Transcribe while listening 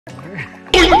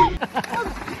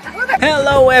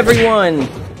Hello everyone!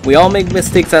 We all make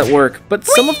mistakes at work, but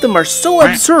some of them are so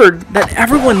absurd that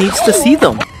everyone needs to see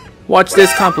them. Watch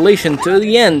this compilation to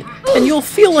the end, and you'll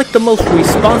feel like the most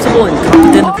responsible and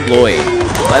competent employee.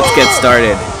 Let's get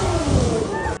started.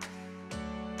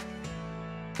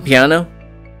 Piano?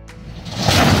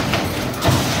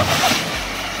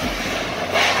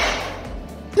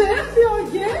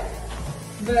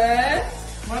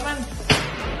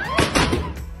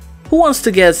 Who wants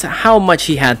to guess how much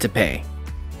he had to pay?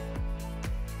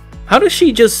 How does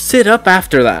she just sit up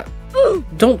after that?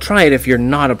 Don't try it if you're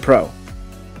not a pro.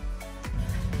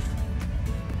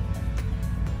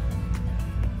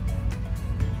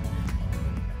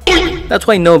 That's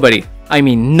why nobody, I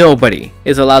mean nobody,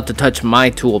 is allowed to touch my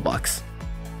toolbox.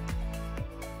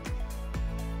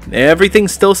 Everything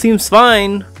still seems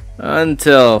fine,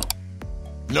 until...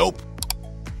 Nope.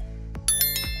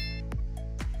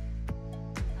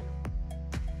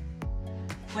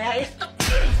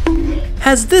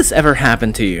 Has this ever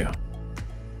happened to you?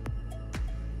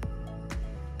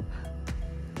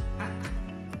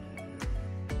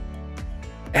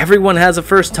 Everyone has a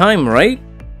first time, right?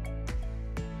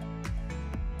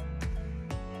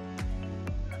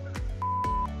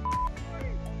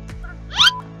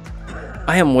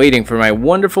 I am waiting for my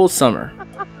wonderful summer.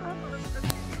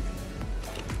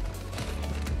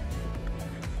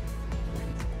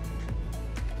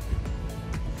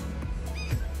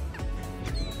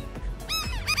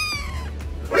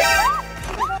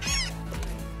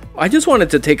 I just wanted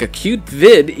to take a cute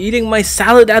vid eating my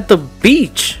salad at the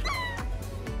beach.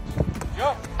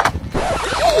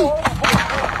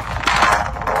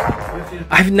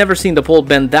 I've never seen the pole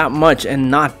bend that much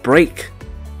and not break.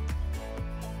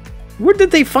 Where did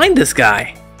they find this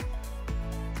guy?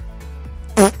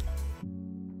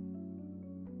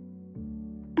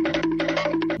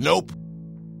 Nope.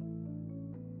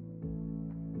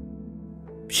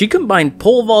 She combined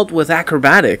pole vault with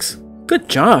acrobatics. Good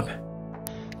job.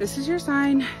 This is your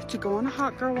sign to go on a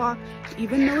hot girl walk,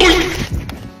 even though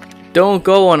Don't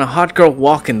go on a hot girl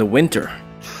walk in the winter.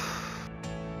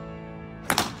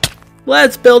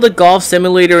 Let's build a golf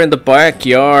simulator in the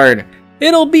backyard.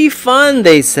 It'll be fun,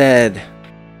 they said.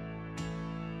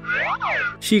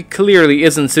 She clearly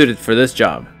isn't suited for this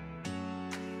job.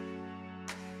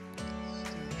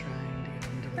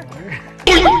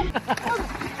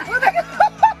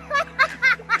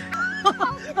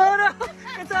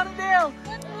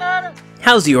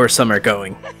 How's your summer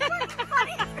going?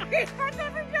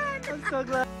 I'm so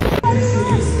glad.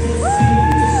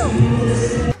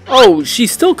 Oh, she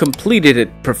still completed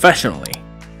it professionally.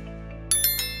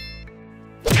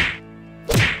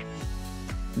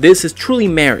 This is truly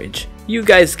marriage. You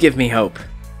guys give me hope.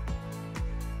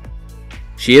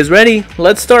 She is ready.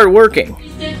 Let's start working.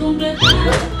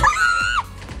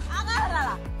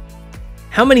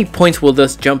 How many points will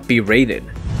this jump be rated?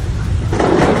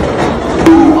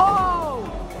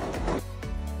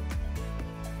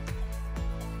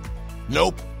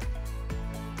 Nope.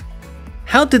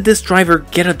 How did this driver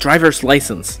get a driver's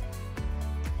license?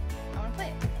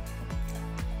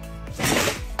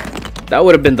 That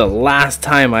would have been the last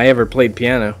time I ever played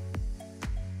piano.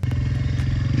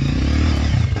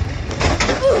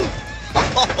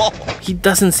 He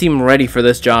doesn't seem ready for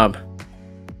this job.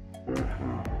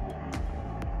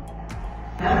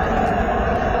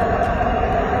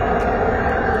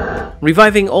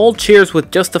 Reviving old chairs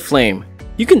with just a flame.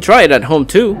 You can try it at home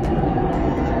too.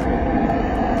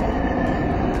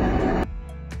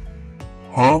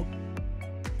 Huh?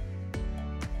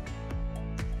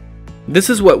 This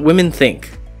is what women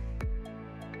think.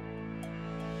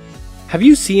 Have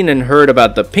you seen and heard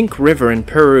about the Pink River in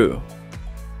Peru?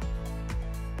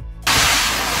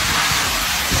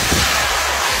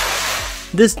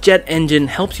 This jet engine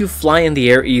helps you fly in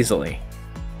the air easily.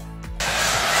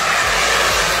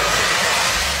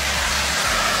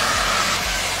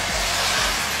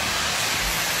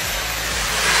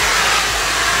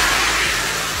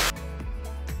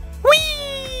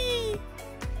 Whee!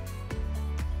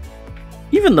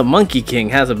 Even the Monkey King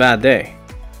has a bad day.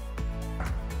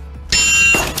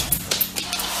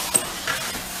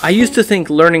 I used to think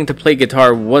learning to play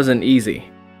guitar wasn't easy.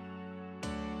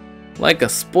 Like a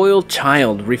spoiled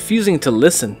child refusing to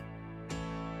listen.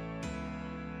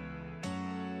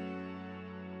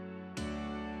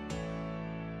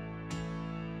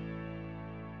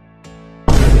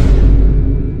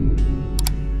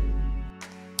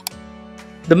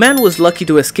 The man was lucky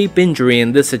to escape injury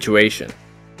in this situation.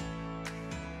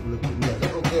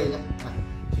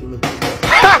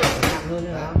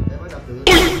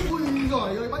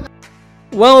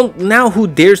 Well, now who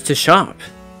dares to shop?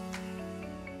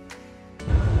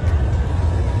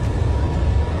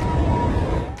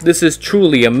 This is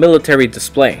truly a military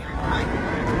display.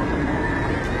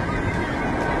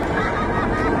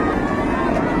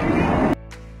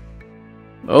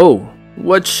 Oh,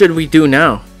 what should we do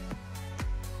now?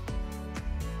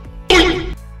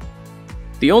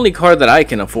 The only car that I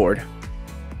can afford.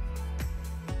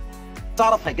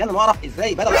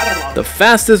 The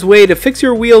fastest way to fix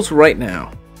your wheels right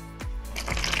now.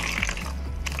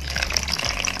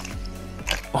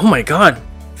 Oh my god,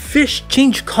 fish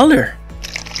change color.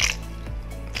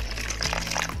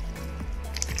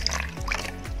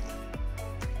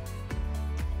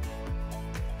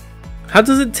 How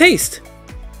does it taste?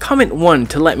 Comment 1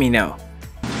 to let me know.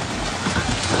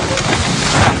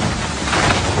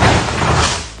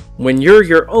 When you're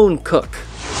your own cook.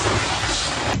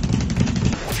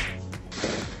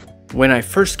 When I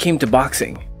first came to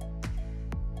boxing.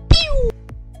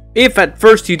 If at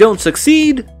first you don't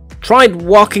succeed, try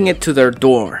walking it to their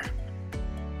door.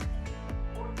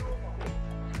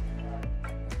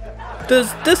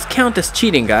 Does this count as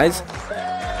cheating, guys?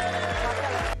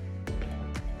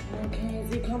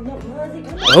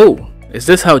 Oh, is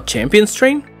this how champions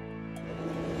train?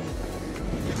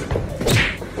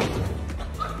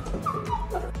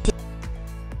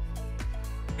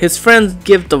 His friends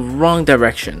give the wrong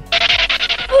direction.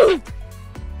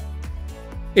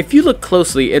 If you look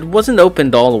closely, it wasn't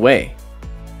opened all the way.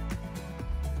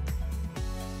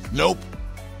 Nope.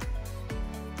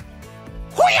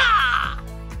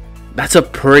 That's a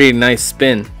pretty nice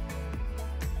spin.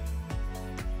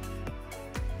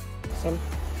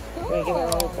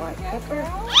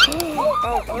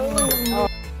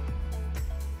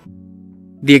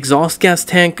 The exhaust gas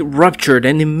tank ruptured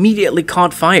and immediately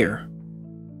caught fire.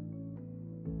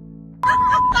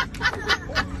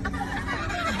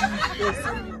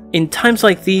 In times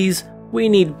like these, we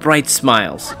need bright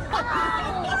smiles.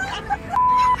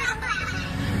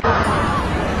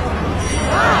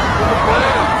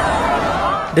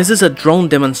 This is a drone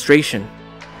demonstration.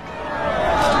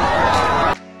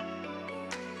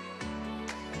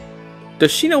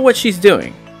 Does she know what she's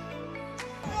doing?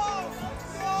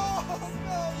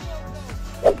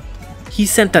 He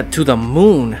sent that to the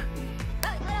moon.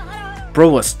 Bro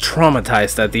was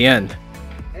traumatized at the end.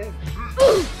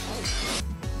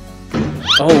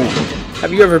 Oh,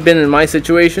 have you ever been in my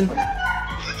situation?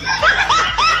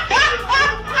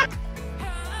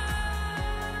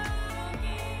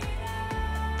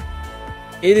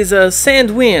 It is a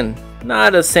sandwind,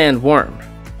 not a sandworm.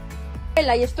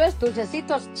 Y esto es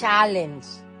Dulcecitos Challenge.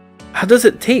 How does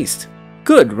it taste?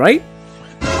 Good, right?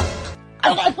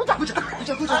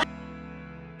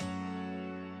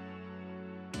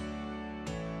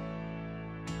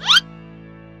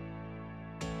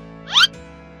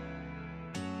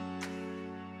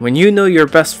 When you know your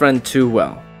best friend too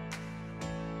well.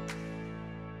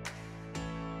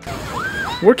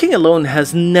 Working alone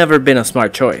has never been a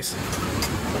smart choice.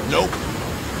 Nope.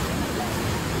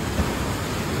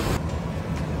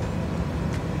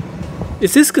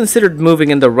 Is this considered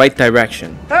moving in the right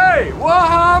direction? Hey, what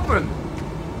happened?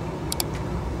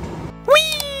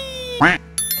 Whee!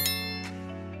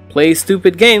 Play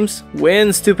stupid games,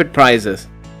 win stupid prizes.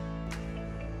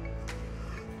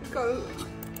 Go.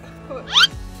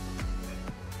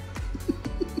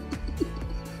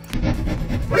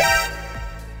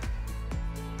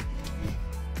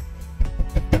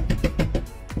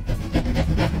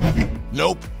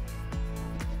 Nope.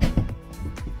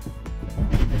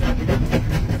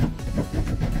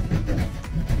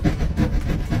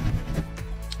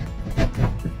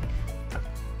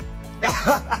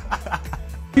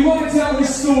 You want to tell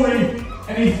this story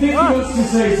and he thinks he wants to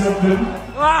say something.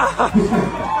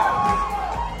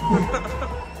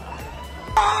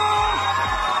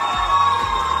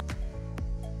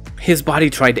 His body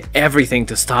tried everything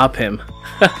to stop him.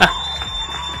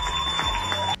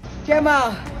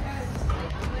 Gemma.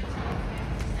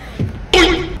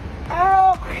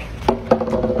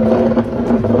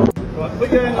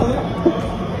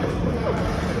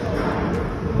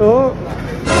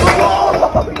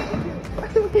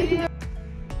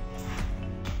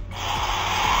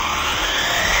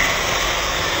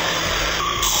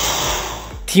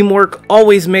 Teamwork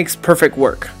always makes perfect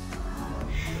work.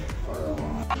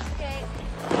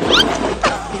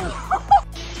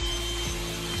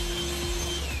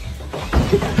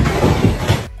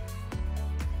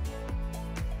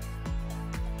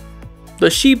 The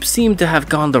sheep seem to have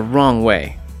gone the wrong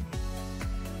way.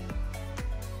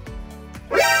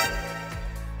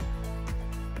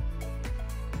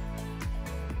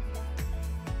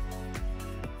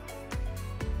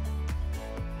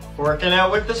 Working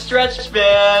out with the stretch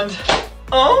band.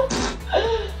 Oh.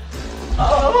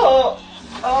 Oh.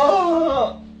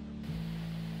 Oh.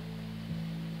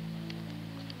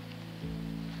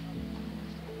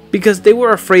 Because they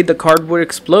were afraid the card would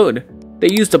explode. They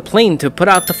used a plane to put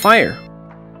out the fire.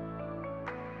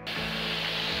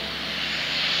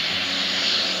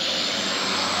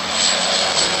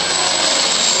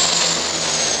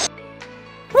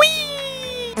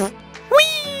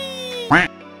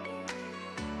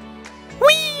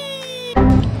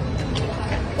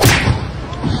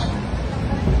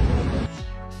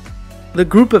 The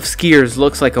group of skiers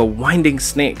looks like a winding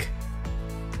snake.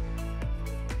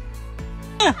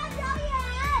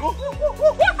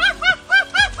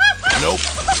 Nope.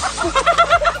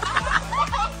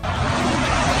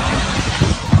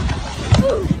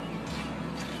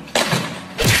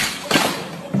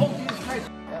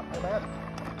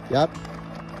 Yep.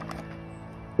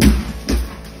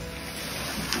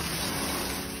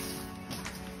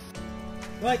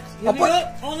 Right, here we go.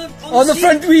 On the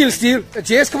front wheel, Steve.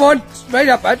 Chase, come on. Right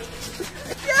up, bud.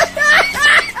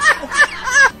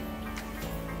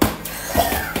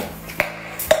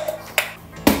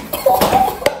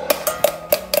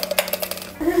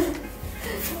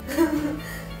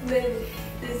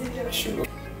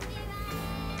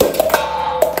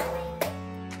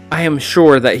 I am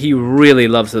sure that he really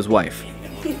loves his wife.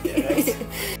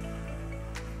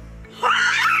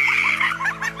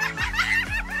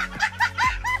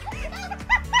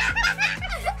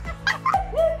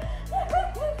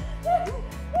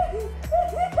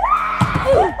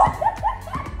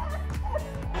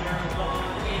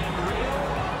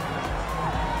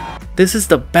 This is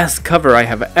the best cover I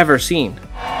have ever seen.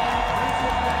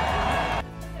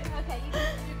 Okay,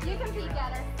 you compete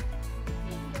better.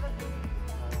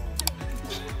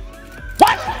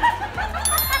 What?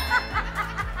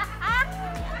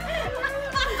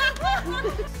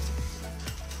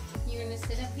 You gonna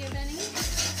sit up here, Benny?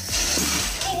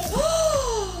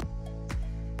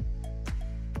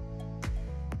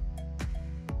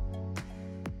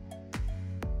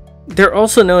 They're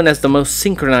also known as the most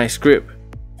synchronized group.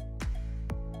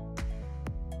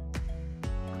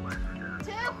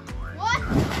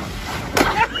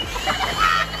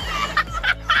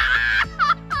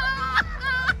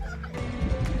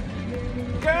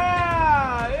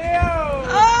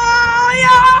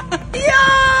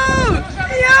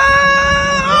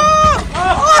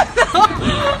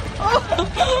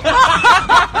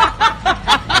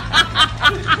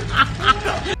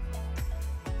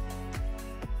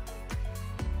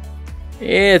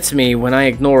 It's me when I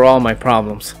ignore all my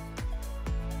problems.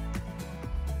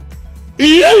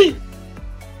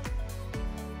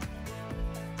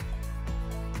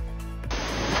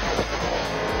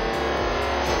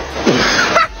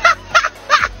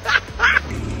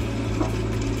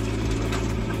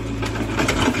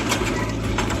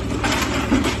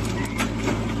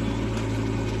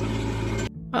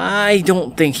 I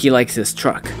don't think he likes his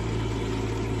truck.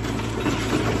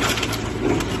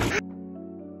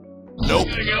 Nope.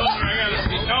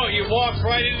 No, you walked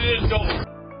right into the door.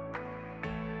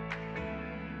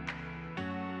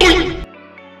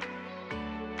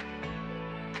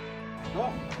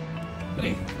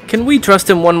 Can we trust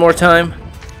him one more time?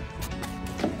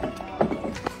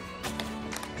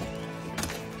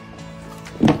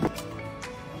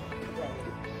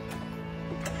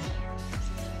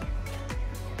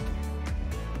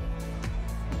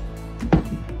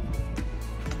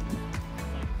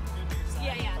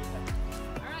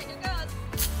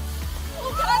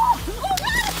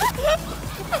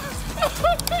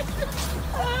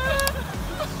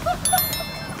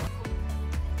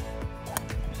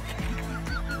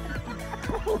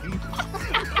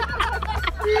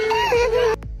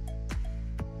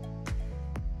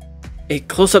 A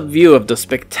close-up view of the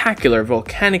spectacular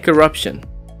volcanic eruption.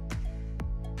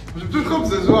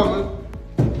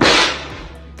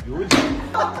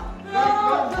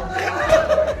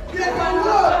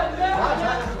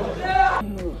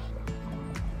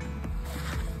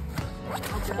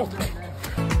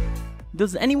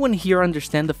 Does anyone here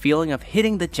understand the feeling of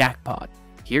hitting the jackpot?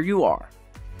 Here you are.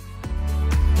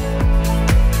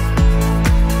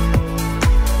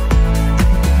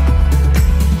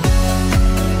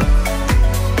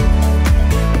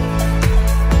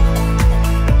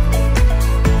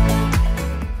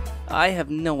 I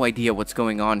have no idea what's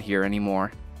going on here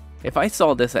anymore. If I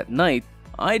saw this at night,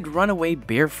 I'd run away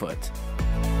barefoot.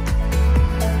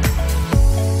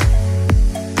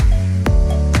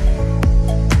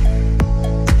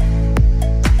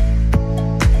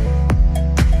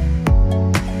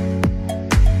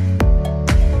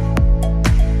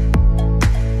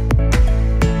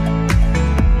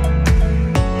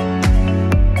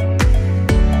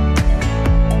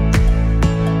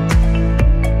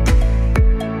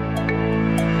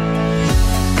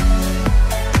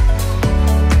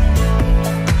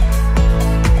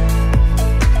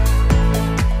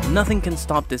 nothing can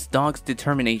stop this dog's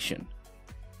determination.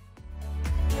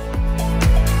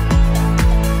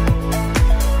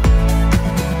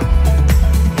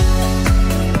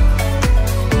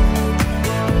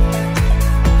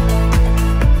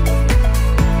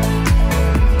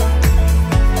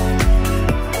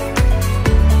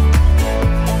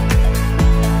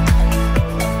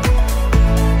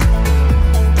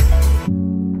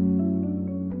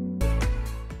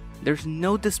 There's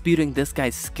no disputing this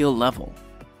guy's skill level.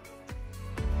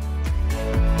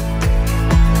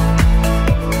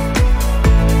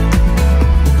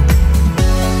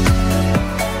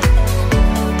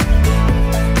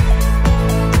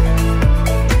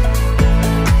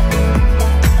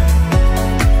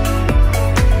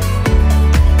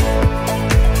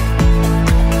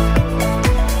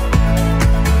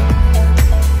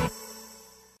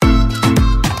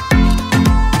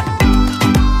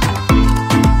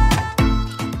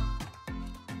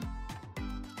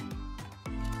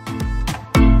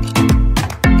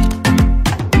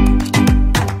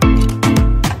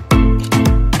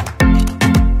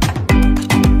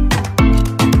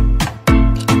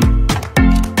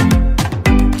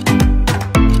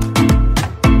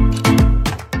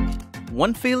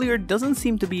 One failure doesn't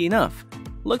seem to be enough.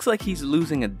 Looks like he's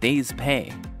losing a day's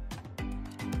pay.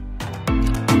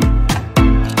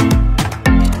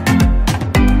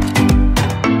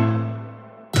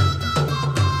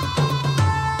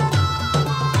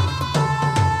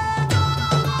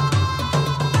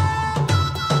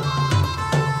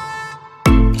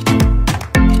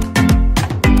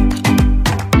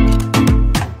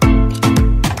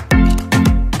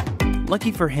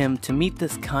 Lucky for him to meet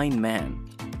this kind man.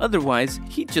 Otherwise,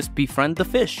 he'd just befriend the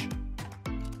fish.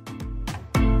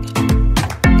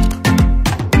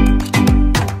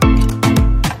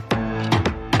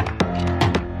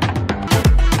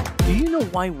 Do you know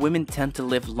why women tend to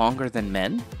live longer than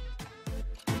men?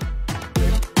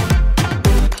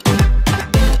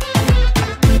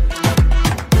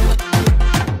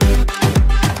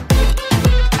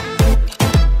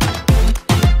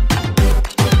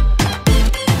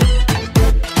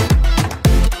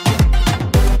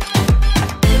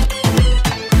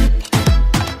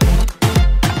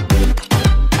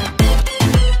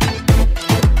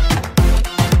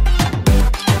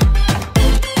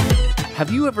 Have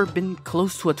you ever been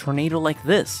close to a tornado like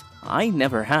this? I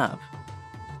never have.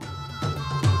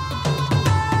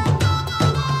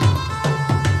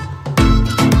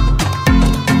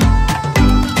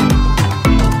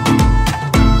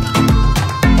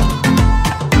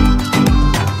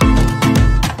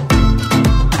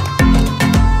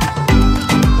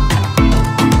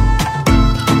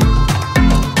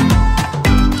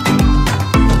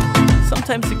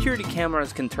 Sometimes security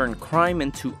cameras can turn crime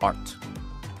into art.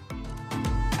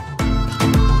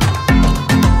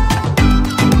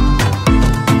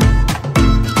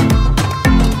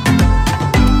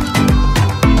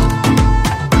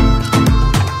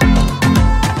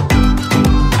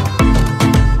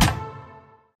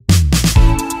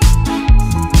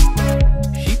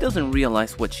 Doesn't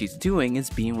realize what she's doing is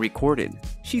being recorded.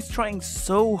 She's trying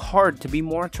so hard to be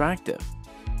more attractive.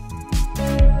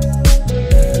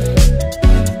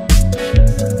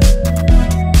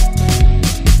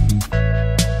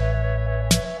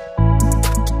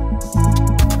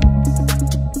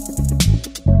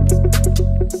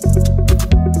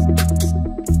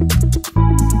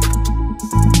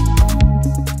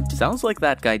 Sounds like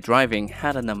that guy driving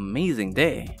had an amazing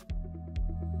day.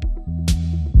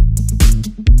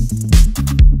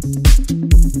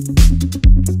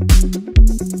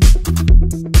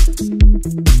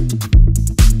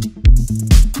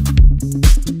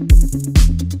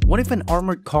 What if an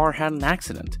armored car had an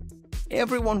accident?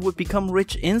 Everyone would become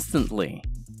rich instantly.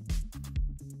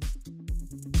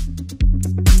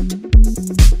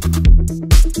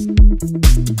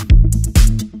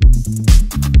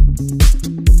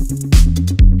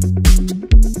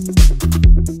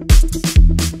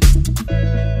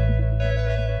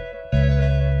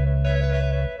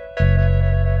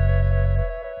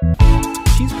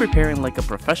 She's preparing like a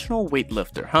professional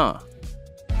weightlifter, huh?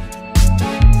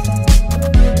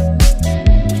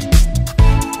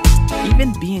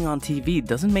 Even being on TV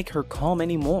doesn't make her calm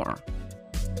anymore.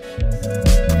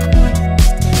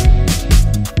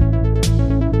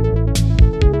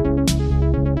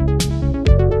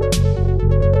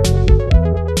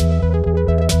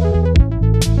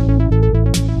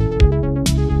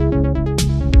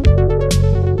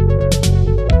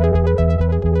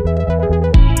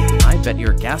 I bet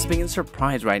you're gasping in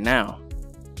surprise right now.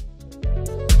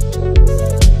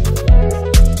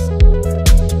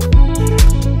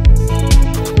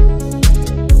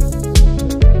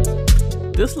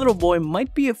 This little boy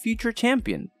might be a future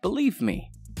champion, believe me.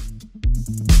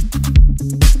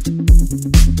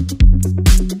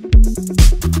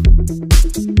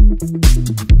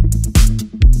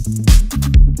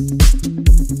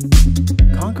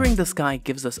 Conquering the sky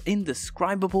gives us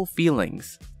indescribable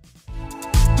feelings.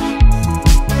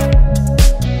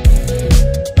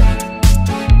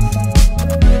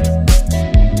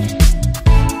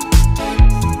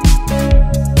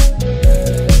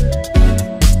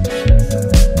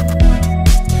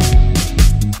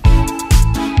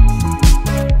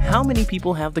 How many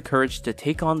people have the courage to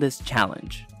take on this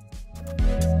challenge?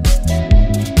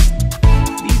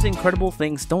 These incredible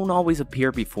things don't always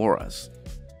appear before us.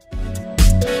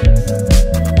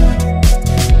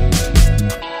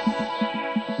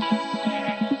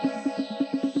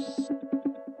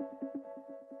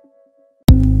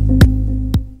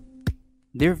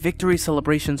 Their victory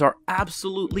celebrations are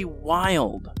absolutely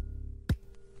wild.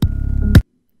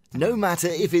 No matter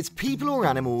if it's people or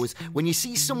animals, when you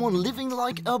see someone living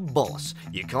like a boss,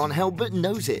 you can't help but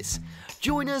notice.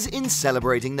 Join us in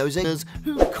celebrating those owners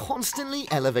who constantly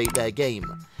elevate their game.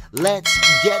 Let's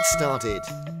get started.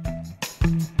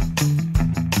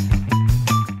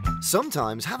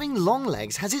 Sometimes having long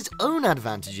legs has its own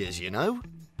advantages, you know.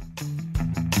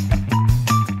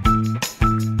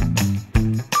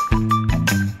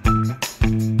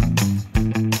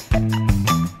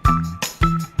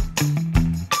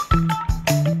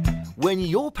 When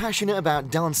you're passionate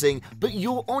about dancing, but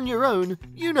you're on your own,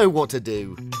 you know what to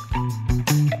do.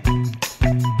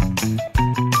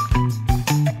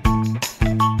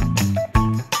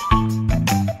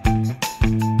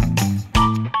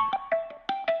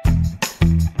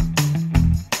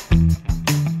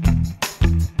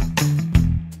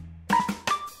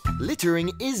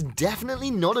 Littering is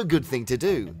definitely not a good thing to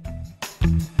do.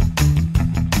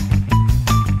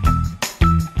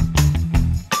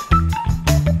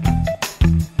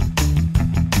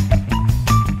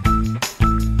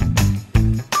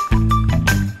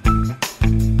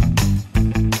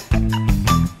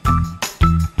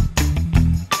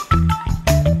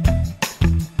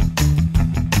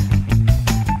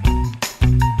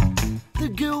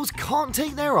 Can't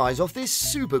take their eyes off this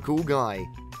super cool guy.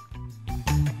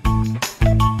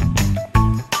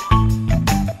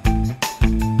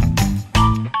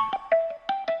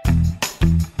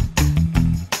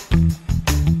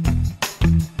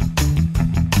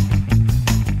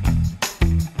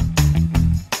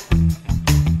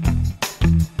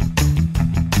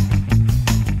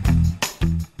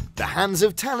 The hands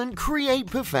of talent create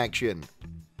perfection.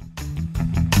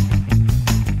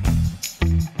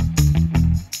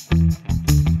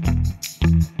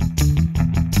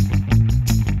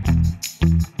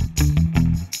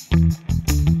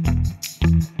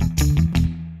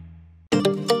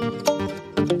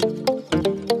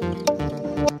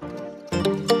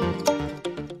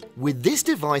 With this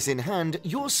device in hand,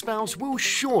 your spouse will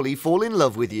surely fall in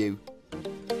love with you.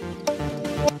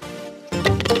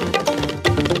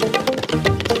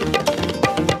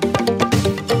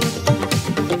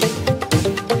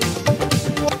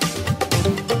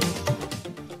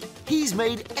 He's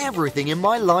made everything in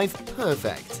my life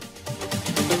perfect.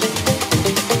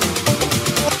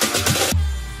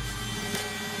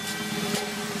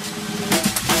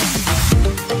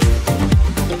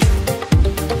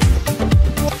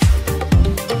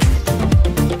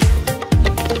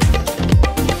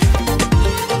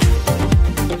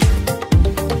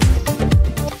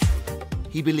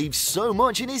 He believes so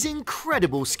much in his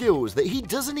incredible skills that he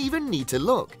doesn't even need to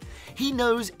look. He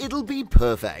knows it'll be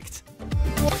perfect.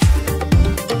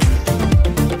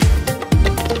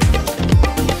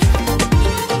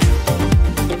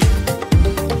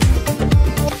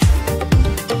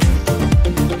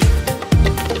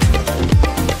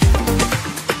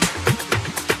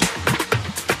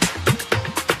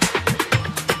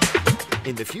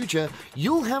 In the future,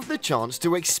 you'll have the chance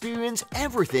to experience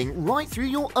everything right through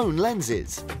your own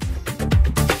lenses.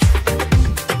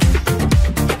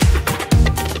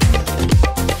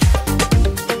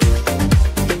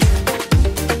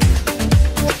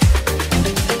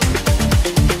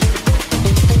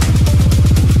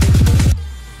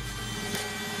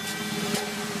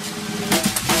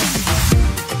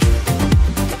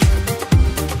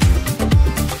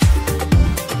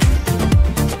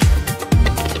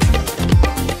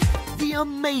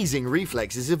 Amazing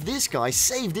reflexes of this guy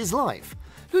saved his life.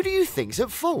 Who do you think's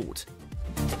at fault?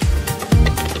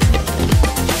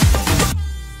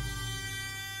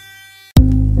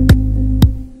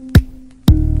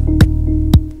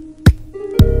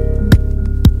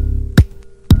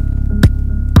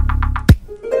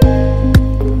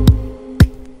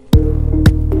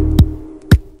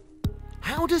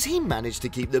 managed to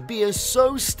keep the beer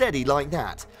so steady like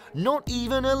that. Not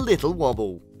even a little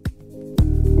wobble.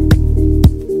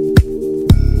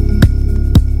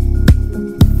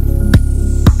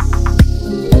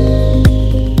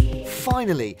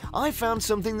 Finally, I found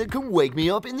something that can wake me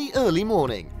up in the early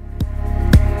morning.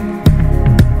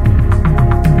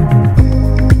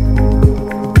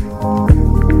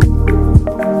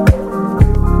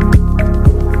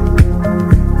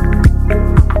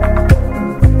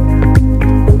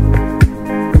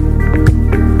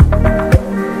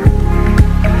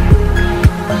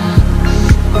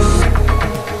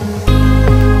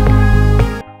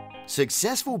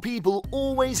 Successful people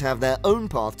always have their own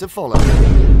path to follow.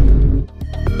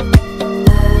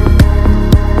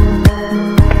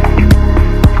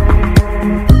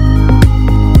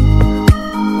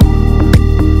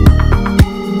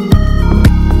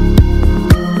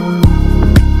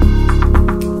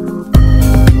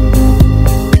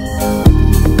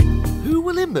 Who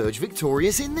will emerge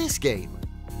victorious in this game?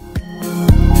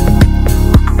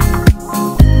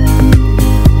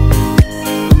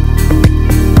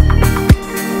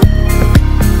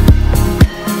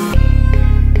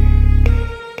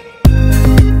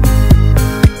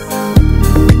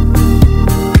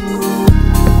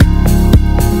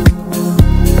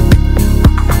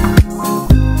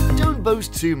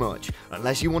 Too much,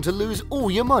 unless you want to lose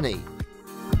all your money.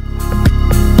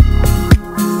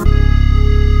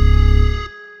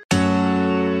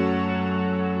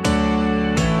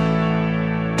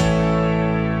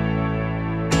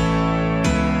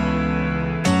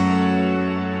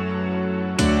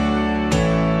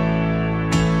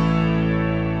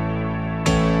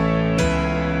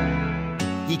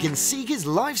 He can seek his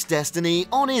life's destiny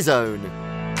on his own.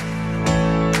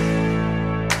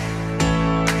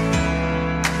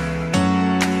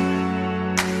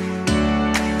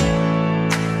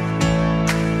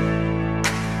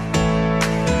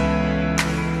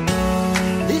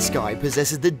 This guy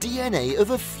possesses the DNA of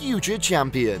a future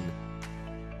champion.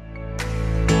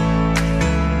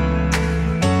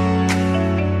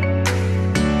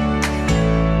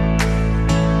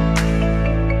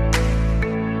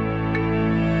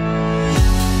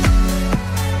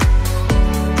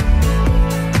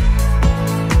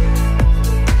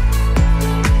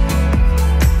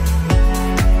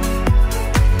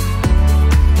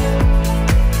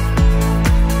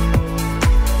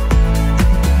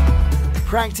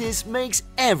 Practice makes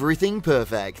everything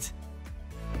perfect.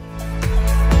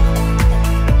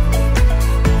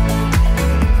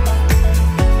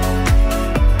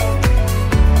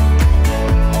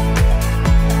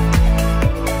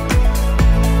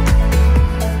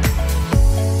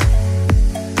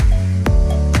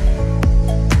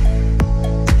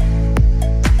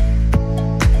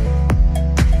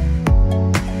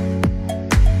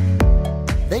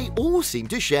 They all seem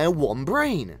to share one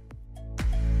brain.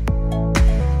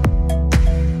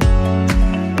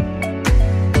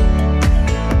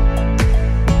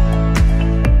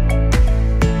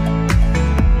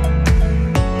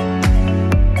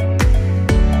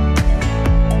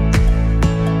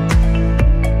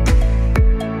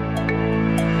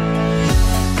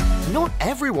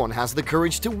 Everyone has the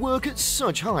courage to work at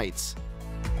such heights.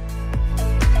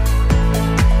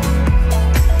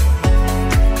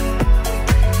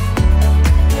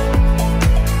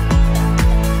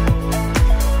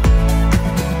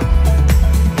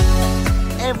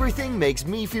 Everything makes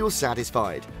me feel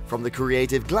satisfied, from the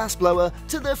creative glassblower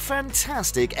to the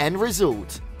fantastic end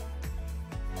result.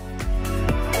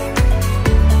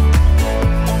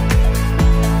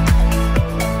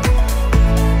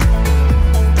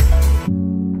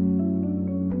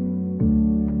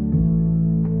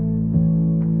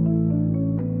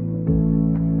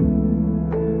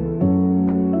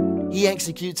 He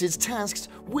executes his tasks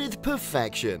with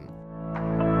perfection.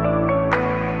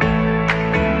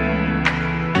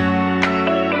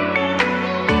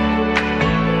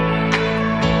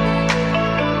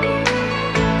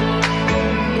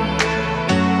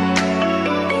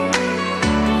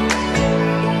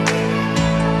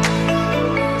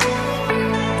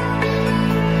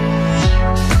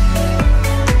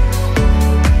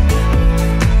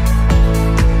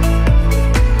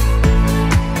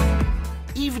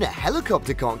 Even a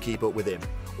helicopter can't keep up with him.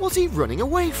 What's he running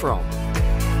away from?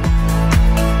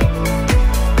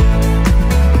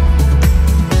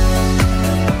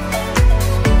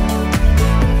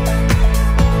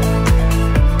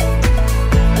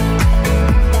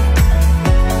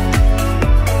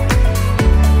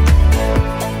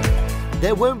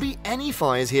 There won't be any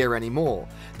fires here anymore.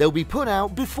 They'll be put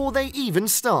out before they even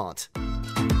start.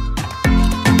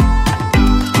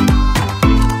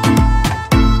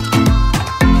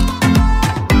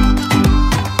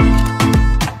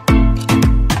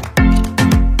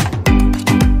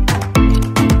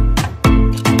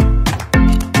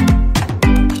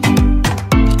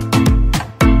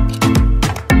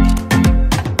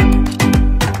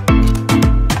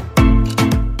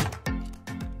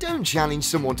 don't challenge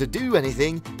someone to do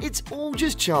anything, it's all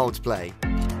just child's play.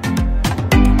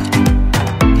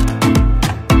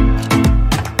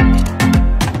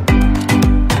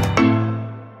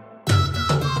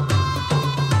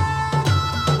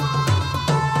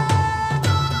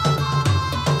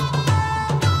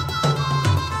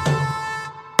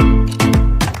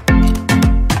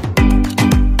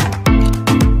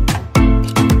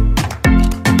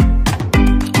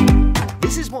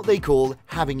 They call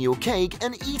having your cake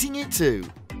and eating it too.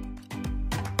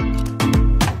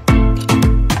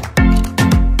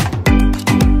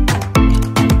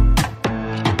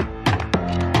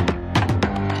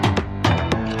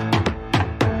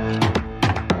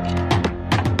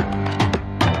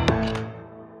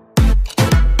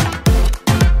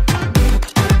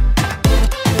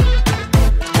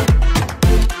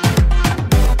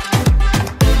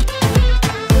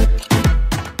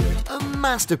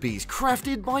 Masterpiece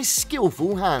crafted by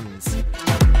skillful hands.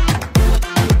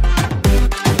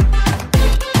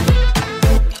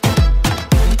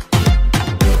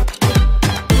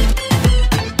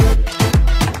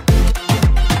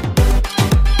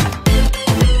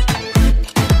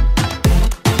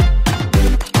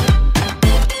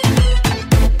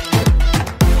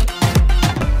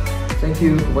 Thank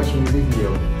you for watching this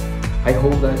video. I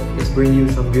hope that it's bring you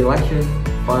some relaxation,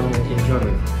 fun and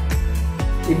enjoyment.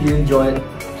 If you enjoyed,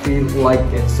 please like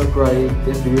and subscribe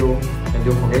this video and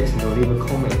don't forget to leave a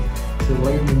comment to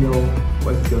let me know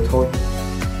what's your thought.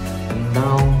 And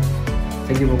now,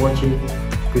 thank you for watching,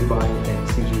 goodbye and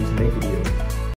see you in the next video.